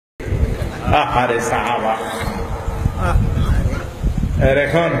আহারে সাহাবা। আর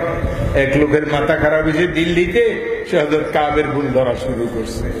এখন এক লোকের মাথা খারাপ হয়েছে দিল্লিতে, সে হযরত কাবের ভুল ধরা শুরু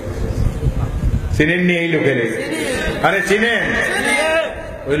করছে। চিনেননি এই লোকের? আরে চিনেন?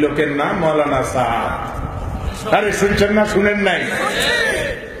 ওই লোকের নাম মৌলানা সাদ। আরে শুনছেন না, শুনেন নাই?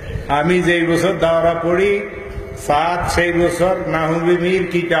 আমি যেই বছর দাওরা পড়ি, সাদ সেই বছর নাহুবিমির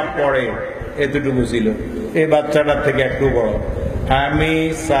কিতাব পড়ে, এতটুকু ছিল। এই বাচ্চাটার থেকে একটু বড়। আমি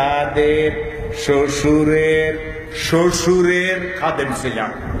সাদের শ্বশুরের শ্বশুরের খাদেম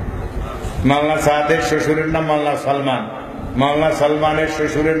ছিলাম। মাওলানা সাদের শ্বশুরের নাম মাওলানা সালমান। মাওলানা সালমানের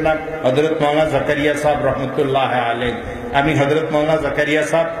শ্বশুরের নাম হযরত মাওলানা জাকারিয়া সাহেব রহমতুল্লাহ আলাইহি। আমি হযরত মাওলানা জাকারিয়া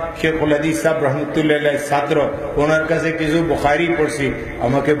সাহেব শেখুল হাদিস সাহেব রহমতুল্লাহ আলাইহি ছাত্র। ওনার কাছে কিছু বুখারী পড়ছি,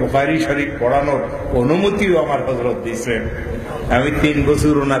 আমাকে বুখারী শরীফ পড়ানোর অনুমতিও আমার হযরত দিয়েছেন। আমি 3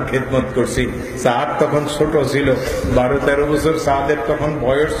 বছর ওনার খেদমত করছি। সাদ তখন ছোট ছিল, 12-13 বছর সাদের তখন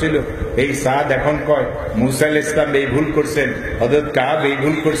বয়স ছিল। এই সাদ এখন কয় মুসা আলাইহিস সালাম এই ভুল করছেন, হযরত কাব এই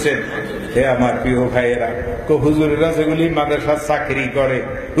ভুল করছেন। হে আমার প্রিয় ভাইয়েরা, হুজুরেরা যেগুলি মাদ্রাসার চাকরি করে,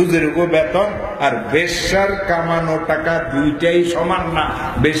 হুজুরকে বেতন আর বেশ্যার কামানো টাকা দুইটাই সমান না।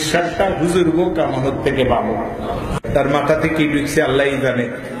 বেশ্যারটা হুজুরকে কামানোর থেকে পাবো। তার মাথাতে কি ঢুকছে আল্লাহই জানে।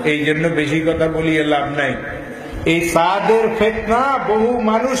 এই জন্য বেশি কথা বলিয়ে লাভ নাই। এই সাদের ফিতনা বহু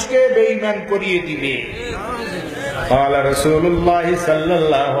মানুষকে বেঈমান করিয়ে দিবে। قال رسول الله صلى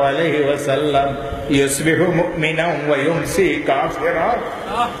الله عليه وسلم يصبح مؤمنا ويمسي كافرا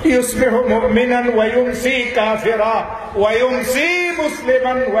يصبح مؤمنا ويمسي كافرا ويمسي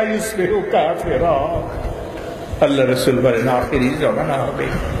مسلما ويصبح كافرا। আল্লাহ রাসূল বলেন আখিরি জামানা হবে,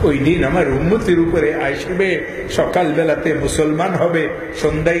 ওই দিন আমার উম্মতের উপরে আসবে, সকাল বেলাতে মুসলমান হবে,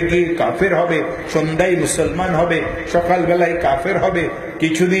 সন্ধ্যায় গিয়ে কাফের হবে, সন্ধ্যায় মুসলমান হবে, সকাল বেলায় কাফের হবে।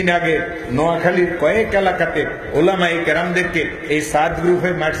 কিছুদিন আগে নোয়াখালীর কয়েক এলাকাতে ওলামায়ে কেরামদেরকে এই সাদ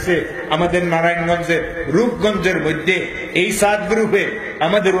গ্রুপে মারছে। আমাদের নারায়ণগঞ্জের রূপগঞ্জের মধ্যে এই সাদ গ্রুপে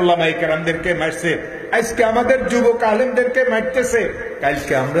আমাদের ওলামায়ে কেরামদেরকে মারছে। আজকে আমাদের যুবক আলেমদেরকে মারতেছে।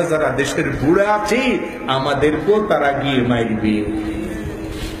 কালকে আমরা যারা দেশের বুড়া আছি আমাদেরকেও তারা গিয়ে মারবে।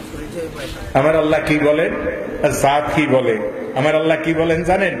 আমার আল্লাহ কি বলেন আর সাদ কি বলে? আমার আল্লাহ কি বলেন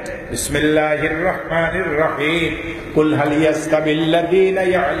জানেন? বিসমিল্লাহির রহমানির রহিম। কুল হাল ইয়াস্তাবিল্লাযীনা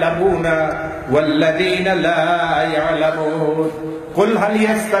ইয়ালামুনা ওয়াল্লাযীনা লা ইয়ালামুন। কুল হাল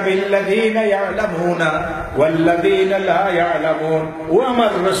ইয়াস্তাবিল্লাযীনা ইয়ালামুনা ওয়াল্লাযীনা লা ইয়ালামুন। ও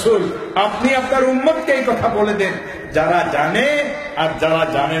আমার রাসূল, আপনি আপনার উম্মতকে এই কথা বলে দেন, যারা জানে আর যারা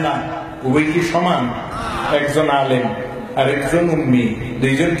জানে না উভয় কি সমান? একজন আলেম আর একজন উম্মি,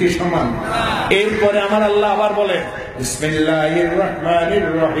 দুইজন কি সমান? এরপরে আমার আল্লাহ আবার বলেন বিসমিল্লাহির রহমানির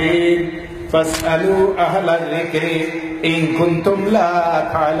রহিম। ফাসআলু আহলাল যিকরি ইন কুনতুম লা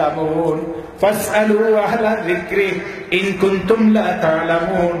তা'লামুন। ফাসআলু আহলাল যিকরি ইন কুনতুম লা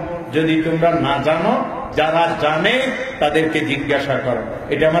তা'লামুন। যদি তোমরা না জানো, যারা জানে তাদেরকে জিজ্ঞাসা করো।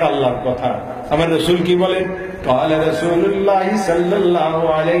 এটা আমার আল্লাহর কথা। আমার রাসূল কি বলেন? قال رسول الله صلى الله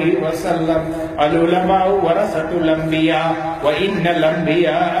عليه وسلم العلماء ورثة الأنبياء وإن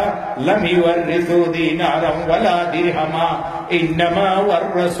الأنبياء لم يورثوا دينارا ولا درهما إنما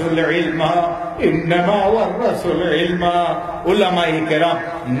ورثوا العلم إنما ورثوا العلم। উলামায়ে কেরাম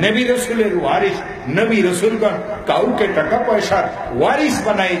নবী রাসূলের ওয়ারিস। নবী রাসূলগণ কাউকে টাকা পয়সার ওয়ারিস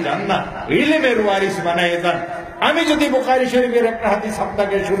বানায় যান না, ইলমের ওয়ারিস বানায় যান। আমি যদি বুখারী শরীফের একটা হাদিস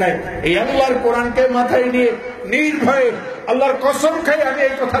আপনাকে শোনাই, এই আল্লাহর কোরআনকে মাথায় নিয়ে নির্ভয়ে আল্লাহর কসম খাই আমি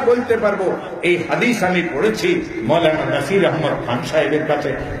এই কথা বলতে পারবো। এই হাদিস আমি পড়েছি মাওলানা নাসির আহমদ খান সাহেবের কাছে,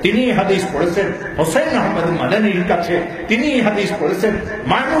 তিনি হাদিস পড়েছেন হোসেন আহমদ মাদানির কাছে, তিনি হাদিস পড়েছেন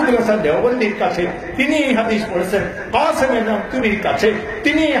মাহমুদ হাসান দেওবন্দির কাছে, তিনি হাদিস পড়েছেন কাসেম নামতুনির কাছে,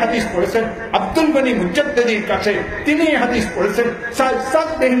 তিনি হাদিস পড়েছেন আব্দুল গনি মুজাদ্দিদির কাছে, তিনি হাদিস পড়েছেন সাদ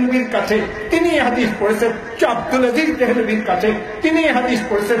দেহলভির কাছে, তিনি হাদিস পড়েছেন শাহ আব্দুল আজিজ দেহলভির কাছে, তিনি হাদিস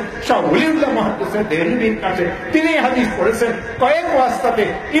পড়েছেন শাহ ওলিউল্লাহ মুহাদ্দিস দেহলভির কাছে, তিনি হাদিস পড়েছেন কয়েক ওয়াস্তাতে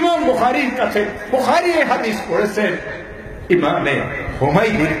ইমাম বুখারীর কাছে, বুখারী হাদিস পড়েছেন ইমামে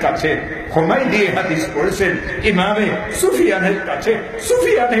হুমায়দির কাছে, হুমায়দি হাদিস পড়েছেন ইমামে সুফিয়ানের কাছে,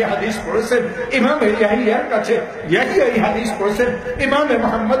 সুফিয়ানে হাদিস পড়েছেন ইমামে ইয়াহিয়ার কাছে, ইয়াহিয়া হাদিস পড়েছেন ইমামে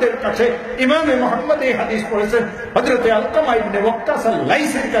মুহাম্মদের কাছে, ইমামে মুহাম্মদ হাদিস পড়েছেন হযরতে আলকামা ইবনে ওয়াক্কাস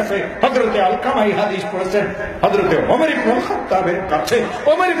আল-লাইসির কাছে, হযরতে আলকামা হাদিস পড়েছেন হযরতে ওমর ইবনে খাত্তাবের কাছে,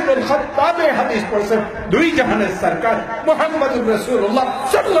 ওমর ইবনে খাত্তাব হাদিস পড়েছেন দুই জাহানের সরকার মুহাম্মদুর রাসূলুল্লাহ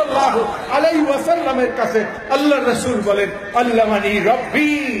সাল্লাল্লাহু আলাইহি ওয়াসাল্লামের কাছে। আল্লাহর রাসূল বলেন আল্লামানি রব্বি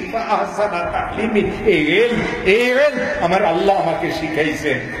ফাআহসানা তা'লিমি। এই ইলম আমার আল্লাহ আমাকে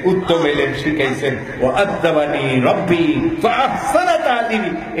শিখাইছেন, উত্তম ইলম শিখাইছেন। ওয়া আদাবানি রব্বি ফাআহসানা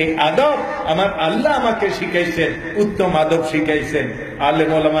তা'লিমি, এই আদব আমার আল্লাহ আমাকে শিখাইছেন, উত্তম আদব শিখাইছেন।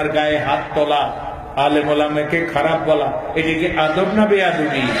 আলেম ওলামার গায়ে হাত তোলা, আলেম ওলামাকে খারাপ বলা, এটা কি আদব না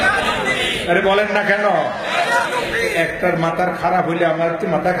বেয়াদবি? আরে বলেন না কেন? একটার মাথার খারাপ হইলে আমার কি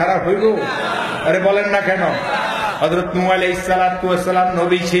মাথা খারাপ হইব? আরে বলেন না কেন? হযরত নূহ আলাইহিস সালাতু ওয়াস সালাম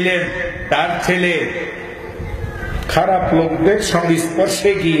নবী ছিলেন, তার ছেলে খারাপ লোকদের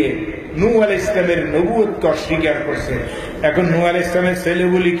সংস্পর্শে গিয়ে নূহ আলাইহিস সালামের নবুয়তকে অস্বীকার করছে। এখন নূহ আলাইহিস সালামের ছেলে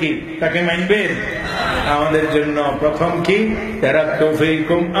বলি কি তাকে মানবেন? আমাদের জন্য প্রথম কি, তারাক্তু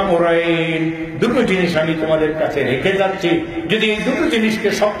ফীকুম আমরাইন, দুটো জিনিস আমি তোমাদের কাছে রেখে যাচ্ছি, যদি এই দুটো জিনিসকে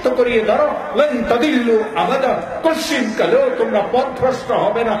শক্ত করিয়ে ধরো লান তাদিল্লু আবাদা, কোনদিন কালেও তোমরা পথভ্রষ্ট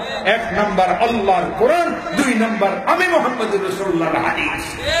হবে না। এক নাম্বার আল্লাহর কোরআন, দুই নাম্বার আমি মুহাম্মদুর রাসূলুল্লাহর হাদিস।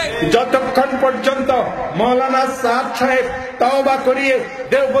 যতক্ষণ পর্যন্ত মাওলানা সাদ সাহেব তওবা করিয়ে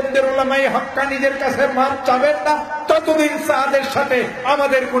দেওবন্দের উলামায়ে হক্কানীদের কাছে মাপ চাবেন না, ততদিন সাদের সাথে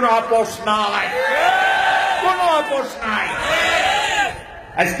আমাদের কোনো আপোষ নাই, কোনো আপোষ নাই।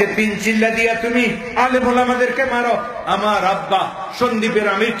 আজকে তিন চিল্লা দিয়া তুমি আলেম ওলামাদেরকে মারো। আমার আব্বা সন্দীপের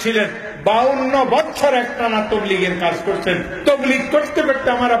আমির ছিলেন, 52 বছর একটানা তবলিগের কাজ করছেন, তবলিগ করতে করতে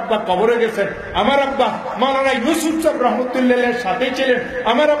আমার আব্বা কবরে গেছেন। আমার আব্বা মাওলানা ইউসুফ সাহেব রহমতুল্লাহের সাথে ছিলেন।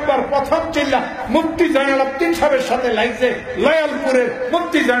 আমার আব্বার প্রথম চিল্লা মুফতি জয়নুল আবদিন সাহেবের সাথে লাগছে, লয়ালপুরের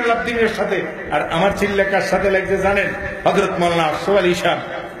মুফতি জয়নুল আবদিনের সাথে। আর আমার চিল্লা কার সাথে লাগছে জানেন? হযরত মাওলানা আশরাফ আলী সাহেব।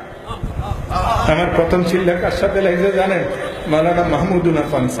 আমার প্রথম চিল্লা কার সাথে লাগছে জানেন? মাওলানা মাহমুদুল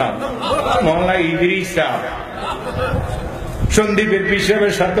হাসান সাহেব, মাওলানা ইদ্রিস সাহেব। সন্দীপের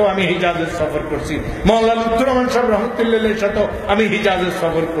পিসাবের সাথেও আমি হিজাজের সফর করছি, মাওলানা লুৎফুর রহমান সাহেব রহমতুল্লাহের সাথেও আমি হিজাজের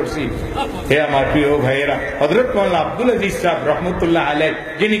সফর করছি। হে আমার প্রিয় ভাইয়েরা, হযরত মাওলানা আব্দুল আজিজ সাহেব রহমতুল্লাহ আলাইহি,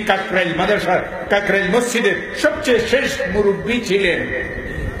 যিনি কাকরাইল মাদ্রাসার কাকরাইল মসজিদের সবচেয়ে শেষ মুরব্বী ছিলেন,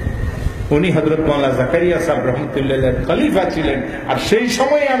 উনি হযরত মাওলানা জাকারিয়া সাহেব রহমতুল্লাহের খলিফা ছিলেন। আর সেই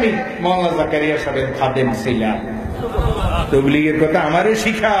সময় আমি মাওলানা জাকারিয়া সাহেবের খাদেম ছিলাম। তবলিগের কথা আমারে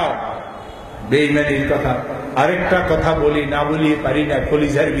শিখাও, বেঈমানির কথা। আরেকটা কথা বলি, না বলিয়ে পারি না,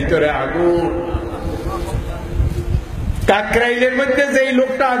 কলিজার ভিতরে আগুন। কাকরাইলের মধ্যে যেই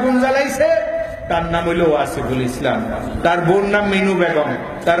লোকটা আগুন জ্বালাইছে তার নাম হইল ওয়াসিফুল ইসলাম, তার বোন নাম মিনু বেগম,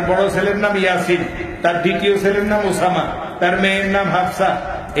 তার বড় ছেলের নাম ইয়াসিন, তার দ্বিতীয় ছেলের নাম ওসামা, তার মেয়ের নাম হাফসা।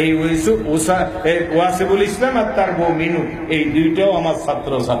 এই ওয়াসিফুল ইসলাম আর তার বউ মিনু, এই দুইটাও আমার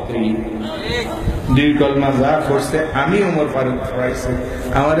ছাত্র ছাত্রী। দুই কলমা যা করছে আমি ওমর ফারুক পড়াইছি।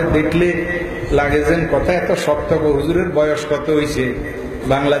 আমারে দেখলে লাগে যেন কথা এত শক্ত। হুজুরের বয়স কত হয়েছে?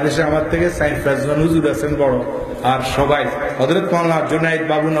 বাংলাদেশে আমার থেকে 4-5 জন হুজুর আছেন বড়, আর সবাই হযরত মাওলানা জুনাইদ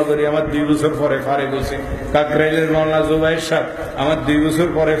বাবুনগরী আমার 2 বছর পরে ফারেক হয়েছে। কাকরাইলের মাওলানা জুবাইর সাহেব আমার 2 বছর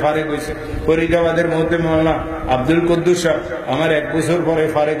পরে ফারেক হয়েছে। ফরিদাবাদের মধ্যে মাওলানা আব্দুল কুদ্দুস সাহেব আমার 1 বছর পরে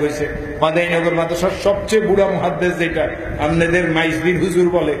ফারেক হয়েছে। মাদাইনগর মাদ্রাসার সবচেয়ে বুড়া মুহাদ্দিস যেটা আপনাদের মাইজবির হুজুর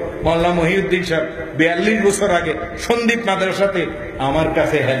বলে, মাওলানা মহিউদ্দিন সাহেব 42 বছর আগে সন্দীপ মাদ্রাসাতে আমার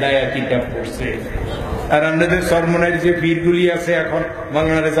কাছে হেদায়া কিতাব পড়ছে। আর আপনাদের সরমনের যে পীরগুলি আছে এখন,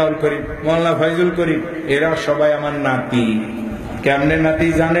 মাওলানা রেজাউল করিম, মাওলানা ফয়জুল করিম, এরা সবাই আমার নাতি। কেমনে নাতি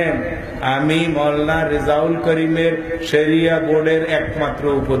জানেন? আমি মাওলানা রেজাউল করিমের শরিয়া বোর্ডের একমাত্র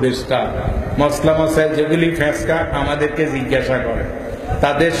উপদেষ্টা। মসলা মশাইল যেগুলি ফেঁসকা আমাদেরকে জিজ্ঞাসা করে,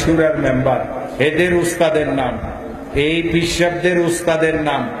 তাদের সুরার মেম্বার। এদের উস্তাদের নাম, এই পিসাবদের উস্তাদের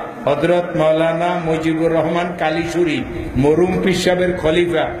নাম হযরত মাওলানা মুজিবুর রহমান কালীশুরি, মরুম পিসাবের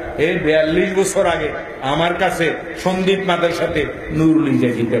খলিফা। এই 42 বছর আগে আমার কাছে সন্দীপ মাদ্রাসাতে নুরুল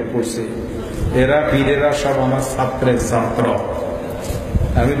ইজা কিতাব পড়ছে। এরা পীরেরা সব আমার ছাত্রের ছাত্র।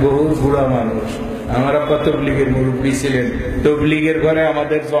 আমি বহু বুড়া মানুষ, আমার আব্বা তবলিগের মুরব্বী ছিলেন, তবলিগের ঘরে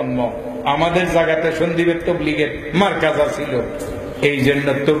আমাদের জন্ম, আমাদের জায়গাতে সন্দীপের তবলিগের মারকাজা ছিল। এই জন্য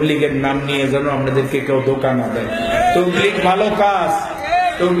তবলিগের নাম নিয়ে যেন আমাদেরকে কেউ ধোঁকা না দেয়। তবলিগ ভালো কাজ,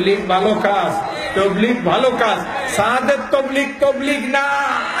 তবলিগ ভালো কাজ, তবলিগ ভালো কাজ। সাদের তবলিগ তবলিগ না।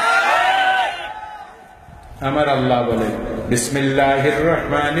 আমার আল্লাহ বলে বিসমিল্লাহির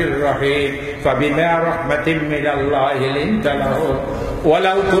রহমানির রহিম, ফাবিমা রাহমাতিন মিনাল্লাহি লিনতা লাহুম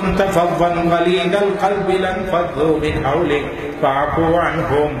ওয়ালাউ কুনতা ফাযযান গালিযাল কলবি লানফাযু মিন হাওলিক ফাআফু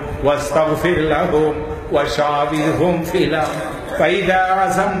আনহুম ওয়াস্তাগফির লাহুম ওয়াশাবিরহুম ফিল আমর ফাইযা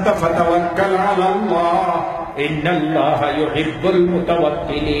আযামতা ফাতাওয়াক্কাল আলাল্লাহ ইন্নাল্লাহা ইউহিব্বুল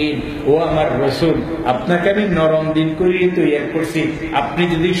মুতাওয়াক্কিলিন। ও আমার রাসূল, আপনাকে আমি নরম দিল করিয়ে তৈরি করছি। আপনি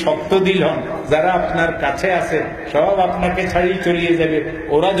যদি শক্ত দিল হন, যারা আপনার কাছে আছে সব আপনাকে ছাড়িয়ে চলিয়ে যাবে।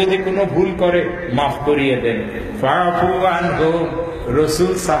 ওরা যদি কোনো ভুল করে মাফ করিয়ে দেন। ফাআফু আনহুম,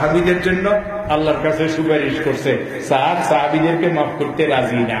 রাসূল সাহাবীদের জন্য আল্লাহর কাছে সুপারিশ করছে, সাদ সাহাবীদেরকে মাফ করতে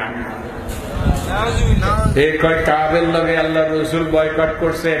রাজি না। কাবের লগে আল্লাহ রসুল বয়কট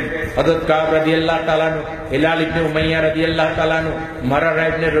করছেন। হযরত কাব রাদিয়াল্লাহু তাআলা আনহু, হিলাল ইবনে উমাইয়া রাদিয়াল্লাহু তাআলা আনহু, মারারা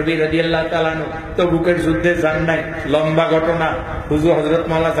ইবনে রবি রাদিয়াল্লাহু তাআলা আনহু তবুকের যুদ্ধে যান নাই। লম্বা ঘটনা, হুজুর হযরত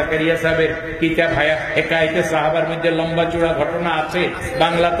মাওলানা জাকারিয়া সাহেবের কিতাব হেকায়েতে সাহাবার মধ্যে লম্বা চূড়া ঘটনা আছে,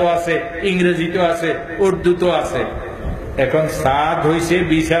 বাংলাতেও আছে, ইংরেজিতেও আছে, উর্দুতেও আছে। এখন সাদ হইছে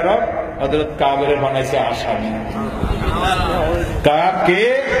বিচারক, হযরত কাবের বানাইছে আসামি। কাবকে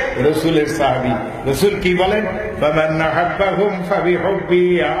রাসূলের সাহাবী, রাসূল কি বলেন? ফামান আহাব্বাহুম ফাবিহুব্বি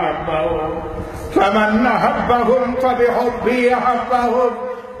আহাব্বাহুম, ফামান আহাব্বাহুম ফাবিহুব্বি আহাব্বাহুম।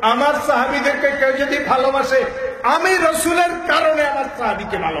 আমার সাহাবীদেরকে কেউ যদি ভালোবাসে, আমি রাসূলের কারণে আমার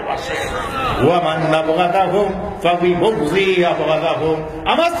সাহাবীকে ভালোবাসে। ওয়া মান আবগাদাহুম ফাবিহুব্বি আবগাদাহুম।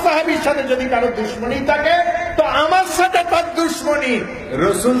 আমার সাহাবীর সাথে যদি কারো দুশমনি থাকে, তো আমার সাথে তার দুশমনি।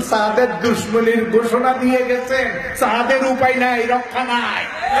 রাসূল সাহাদের দুশমনির ঘোষণা দিয়ে গেছেন। সাহাদের উপায় নাই, রক্ষা নাই।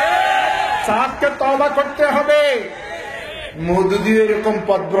 সাহাদকে তওবা করতে হবে। মওদুদী এরকম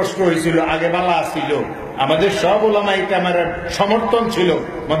পথভ্রষ্ট হয়েছিল, আগে বালা ছিল। আমাদের সব উলামায়ে কেরামের সমর্থন ছিল,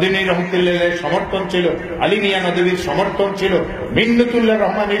 মদিনী রহমাতুল্লাহের সমর্থন ছিল, আলী মিয়া নদভীর সমর্থন ছিল, মিন্নাতুল্লাহ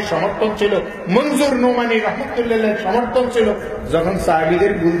রহমানের সমর্থন ছিল, মনজুর নোমানী রহমাতুল্লাহের সমর্থন ছিল। যখন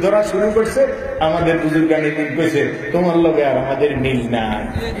সাহাবীদের ভুল ধরা শুরু করছে, আমাদের বুজুর্গানি দিন কইছে, তোমার লগে আর আমাদের মিল নাই,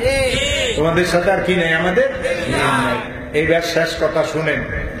 তোমাদের সাথে আর কি নাই, আমাদের মিল নাই। এইবার শেষ কথা শুনেন।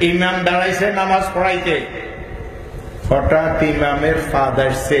 ইমাম দাঁড়াইছে নামাজ পড়াইতে, হঠাৎ ইমামের ফাদ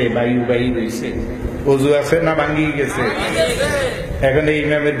আসছে, বায়ু রয়েছে, ওযু আছে না ভাঙ্গি গেছে। এখন এই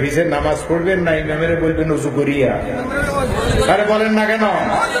ইমামের ভিসে নামাজ পড়বেন না ইমামের বলবেন ওযু করিয়া? আরে বলেন না কেন?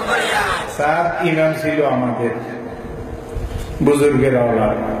 স্যার ইমাম ছিল আমাদের বুজুর্গের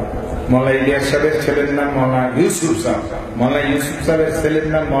আওলাদ। মওলানা ইলিয়াস সাহেবের ছেলের নাম মওলানা ইউসুফ সাহেব, মওলানা ইউসুফ সাহেবের ছেলের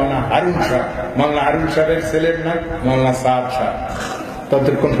নাম মওলানা হারুন সাহেব, মওলানা হারুন সাহেবের ছেলের নাম মওলানা সাদ সাহেব।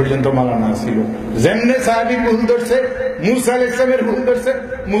 ততক্ষণ পর্যন্ত মালানা ছিল। যেমনে সাহাবী ভুল ধরছে, মুসা আলাইহিস সালামের ভুল ধরছে।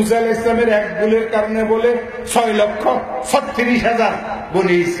 মুসা আলাইহিস সালামের এক ভুলের কারণে বলে 6,36,000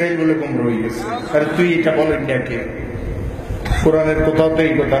 বনি ইসরাইল বলে গুমরা হয়ে গেছে। আর তুই এটা বলেন নাকি? কোরআনের কোথাও তো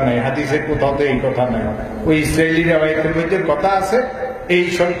এই কথা নাই, হাদিসের কোথাও তো এই কথা নাই। ওই ইসরায়েলি রিওয়ায়াতের মধ্যে কথা আছে। এই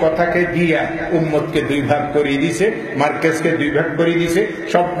সব কথাকে দিয়া উম্মতকে দুই ভাগ করে দিছে, মার্কেজকে দুই ভাগ করে দিছে,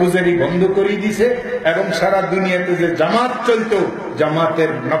 সব গুজারি বন্ধ করে দিছে, এবং সারা দুনিয়াতে যে জামাত চলতো,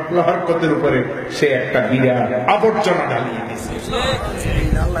 জামাতের নকল হরকতের উপরে সে একটা বিরাট আবর্জনা ঢালিয়ে দিছে।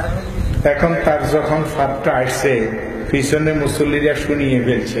 এখন তার যখন ফাঁদটা আসছে, পিছনে মুসল্লিরা শুনিয়ে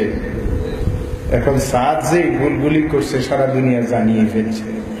ফেলছে। এখন সাদ যে ভুলগুলি করছে সারা দুনিয়া জানিয়ে ফেলছে।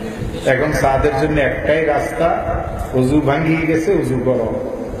 এখন সাদের জন্য একটাই রাস্তা, ওযু ভাঙিয়ে গেছে, ওযু করো।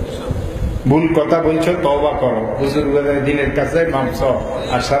 ভুল কথা বলছো, তওবা করো, বুজুর্গদের দিনের কাছে মাপ চাও,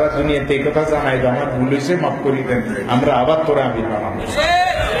 আর সারা দুনিয়াতে এই কথা জানাই দাও, আমার ভুল হয়েছে, মাফ করি দেন, আমরা আবার তোরা আমি বানাবো।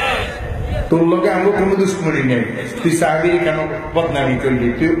 তোর লোকে আমরা কোনো দুশ্মনী নেই। তুই সাহাবীর কেন বদনামি করলি?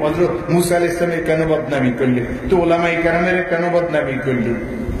 তুই হযরত মুসা আলাইহিস সালামের কেন বদনামি করলি? তুই উলামায়ে কেরামের কেন বদনামি করলি?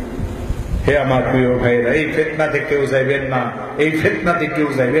 হে আমার প্রিয় ভাইরা, এই ফিতনা থেকে কেউ যাইবেন না, এই ফিতনা থেকে কেউ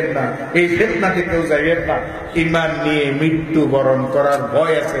যাইবেন না, এই ফিতনা থেকে কেউ যাইবেন না। ঈমান নিয়ে মৃত্যু বরণ করার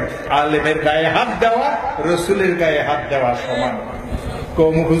ভয় আছে। আলেমের গায়ে হাত দেওয়া রাসূলের গায়ে হাত দেওয়া সমান।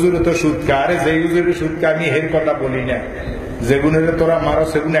 কম হুজুর তো সুদকা, আরে যে হুজুরের সুদকা আমি এর কথা বলি না। যেগুনের তোরা মারো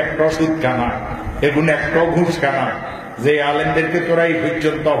সেগুলো একটাও সুদ খানা, এগুলো একটাও ঘুষ খানা। যে আলেমদেরকে তোরা এই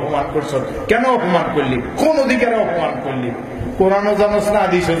পর্যন্ত অপমান করছ, কেন অপমান করলি? কোন অধিকারে অপমান করলি? কোরআনও জানোস না,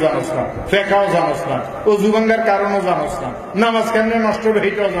 হাদিসও জানোস না, ফিকহও জানোস না, ওযু ভাঙার কারণও জানোস না, নামাজ কেমনে নষ্ট হবে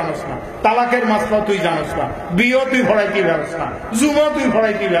এটাও জানোস না, তালাকের মাসলা তুই জানোস না, বিয়েও তুই পড়াইতে পারস না, জুমা তুই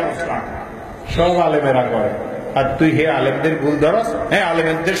পড়াইতে পারস না। সব আলেমেরা করে, আর তুই হে আলেমদের ভুল ধরস। হ্যাঁ,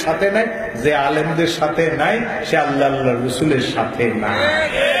 আলেমদের সাথে নাই, যে আলেমদের সাথে নাই সে আল্লাহ রাসূলের সাথে নাই।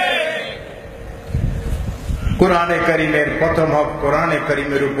 কোরআনে কারীমের প্রথম হক কোরআনে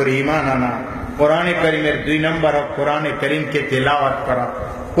কারীমের উপর ঈমান আনা, কোরআনে কারীমের 2 নম্বর হক কোরআনে কারীমকে তেলাওয়াত করা,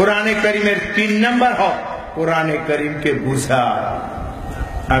 কোরআনে কারীমের 3 নম্বর হক কোরআনে কারীমকে বুঝা।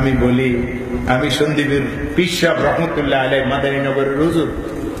 আমি বলি, আমি সন্দীপের পীর সাহেব রহমতুল্লাহ আলাইহি মাদারীনগরের হুজুর,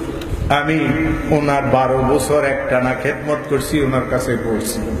 আমি ওনার 12 বছর একটানা খেদমত করছি, ওনার কাছে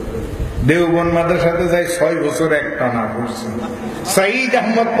পড়ছি। দেওবন্দ মাদ্রাসাতে যাই 6 বছর একটানা পড়ছি। সাইদ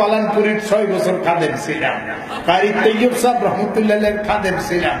আহমদ পালানপুরীর 6 বছর খাদেম ছিলাম। কারি তৈয়ব সাহেব রহমতুল্লাহের খাদেম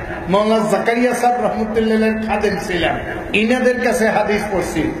ছিলাম। মওলানা জাকারিয়া সাহেব রহমতুল্লাহের খাদেম ছিলাম। ইনাদের কাছে হাদিস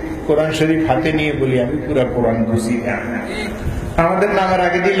পড়ছি। কোরআন শরীফ হাতে নিয়ে বলি আমি পুরা কোরআন বুঝি না। আমাদের নামের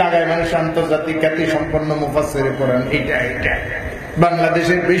আগে দিয়ে লাগায় মানুষ আন্তর্জাতিক খ্যাতি সম্পন্ন মুফাসসিরে কোরআন। এটা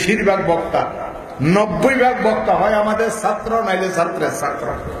বাংলাদেশের বেশিরভাগ বক্তা, 90% বক্তা হয় আমাদের ছাত্র, নাইলে ছাত্রের ছাত্র।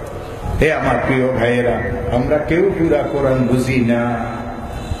 হে আমার প্রিয় ভাইয়েরা, আমরা কেউ পুরা কোরআন বুঝি না।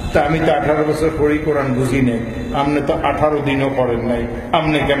 তা আমি তো 18 বছর পড়ি, কোরআন বুঝি নাই। আপনি তো 18 দিনও পড়েন নাই,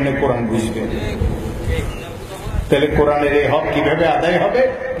 আপনি কেমনে কোরআন বুঝবেন? তাহলে কোরআনের এই হক কিভাবে আদায় হবে?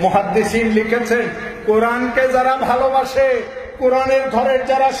 মুহাদ্দিসিন লিখেছেন, কোরআনকে যারা ভালোবাসে, কোরআনের ঘরের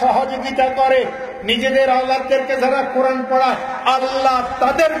যারা সহযোগিতা করে, নিজেদের আওলাদদেরকে যারা কোরআন পড়ায়, আল্লাহ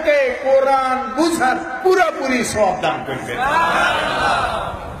তাদেরকে কোরআন বুঝার পুরোপুরি সওয়াব দান করবেন।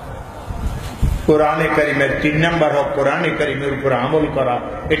 কোরআনে কারিমের 3 নাম্বার হক কোরআনে কারিমের উপর আমল করা,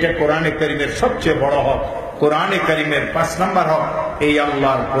 এটা কোরআনে কারিমের সবচেয়ে বড় হক। কোরআনে কারিমের 5 নাম্বার হক এই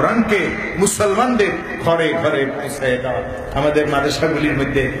আল্লাহর কোরআনকে মুসলমানদের ঘরে ঘরে পৌঁছায় দেওয়া। আমাদের মাদ্রাসাগুলির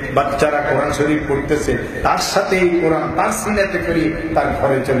মধ্যে বাচ্চারা কোরআন শরীফ পড়তেছে, তার সাথে এই কোরআন তার সিনাতে করি তার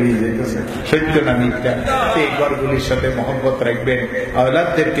ঘরে চলে যেতেছে। সত্য না মিথ্যা? এই ঘরগুলির সাথে মহব্বত রাখবেন,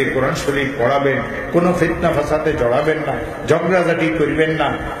 আওলাদদেরকে কোরআন শরীফ পড়াবেন, কোনো ফিতনা ফাসাদে জড়াবেন না, ঝগড়াঝাটি করবেন না,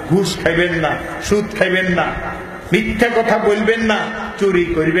 ঘুষ খাইবেন না, সুদ খাইবেন না, মিথ্যা কথা বলবেন না, চুরি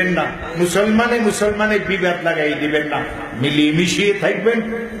করবেন না, মুসলমানে বিবাদ লাগাই দিবেন না, মিলিয়ে মিশিয়ে থাকবেন।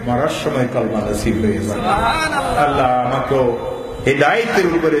 মরার সময় কলমা নসিব হয়ে যাবে। আল্লাহ আমাকেও হিদায়াতের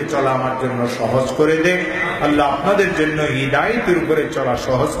উপরে চলা আমার জন্য সহজ করে দে। আল্লাহ আপনাদের জন্য হিদায়াতের উপরে চলা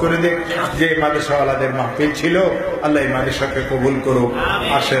সহজ করে দে। যে মাদ্রাসাওয়ালাদের মাহফিল ছিল, আল্লাহ এই মাদ্রাসাকে কবুল করুক।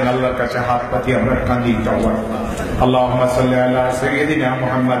 আসেন আল্লাহর কাছে হাত পাতি আমরা কাঁদি। اللهم صل على سيدنا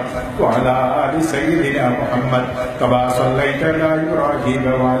محمد وعلى آل سيدنا محمد كما صليت على إبراهيم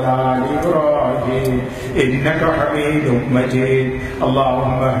وعلى آل إبراهيم إنك حميد مجيد.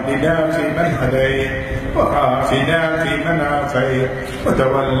 اللهم اهدنا فيمن هديت وعافنا فيمن عافيت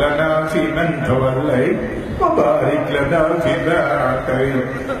وتولنا فيمن توليت وبارك لنا فيما أعطيت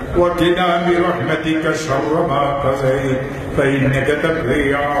وقنا برحمتك شر ما قضيت فإنك تقضي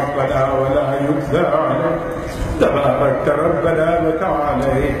ربنا ولا يقضى عليك تباركت ربنا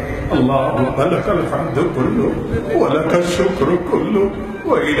وتعاليت. اللهم لك الحمد كله ولك الشكر كله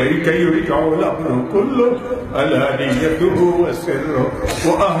وإليك يرجع الأمر كله علانيته وسره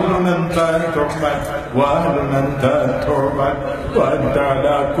وأهل أنت أن تحمد وأهل أنت أن تعبد وأنت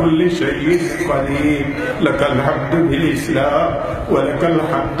على كل شيء قدير. لك الحمد بالإسلام ولك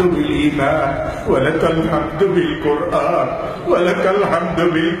الحمد بالإيمان ولك الحمد بالقرآن ولك الحمد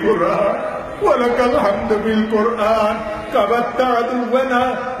بالقرآن ولك الحمد بالقرآن. كبت عدونا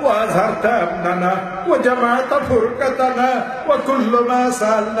وأزهرت أمننا وجمعت فرقتنا وكل ما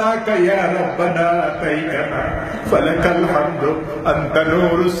سألناك يا ربنا أتيتنا. فلك الحمد أنت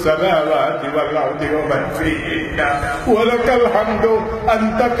نور السماوات والأرض ومن فيهن ولك الحمد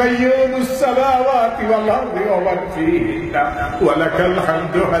أنت قيوم السماوات والأرض ومن فيهن ولك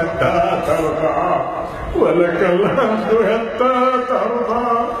الحمد حتى ترضى ولك الحمد حتى ترضى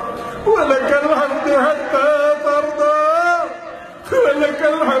ولك الحمد حتى ترضى ولك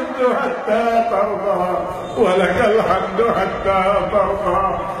الحمد حتى ترضى ولك الحمد حتى ترضى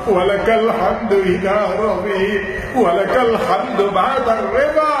ولك الحمد إذا رضيت ولك الحمد بعد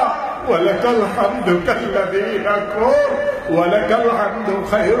الرضا ولك الحمد كالذي نقول ولك الحمد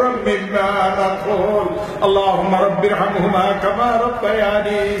خيرا مما نقول. اللهم رب ارحمهما كما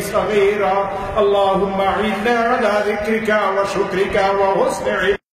ربياني صغيرا. اللهم أعنا على ذكرك وشكرك وحسن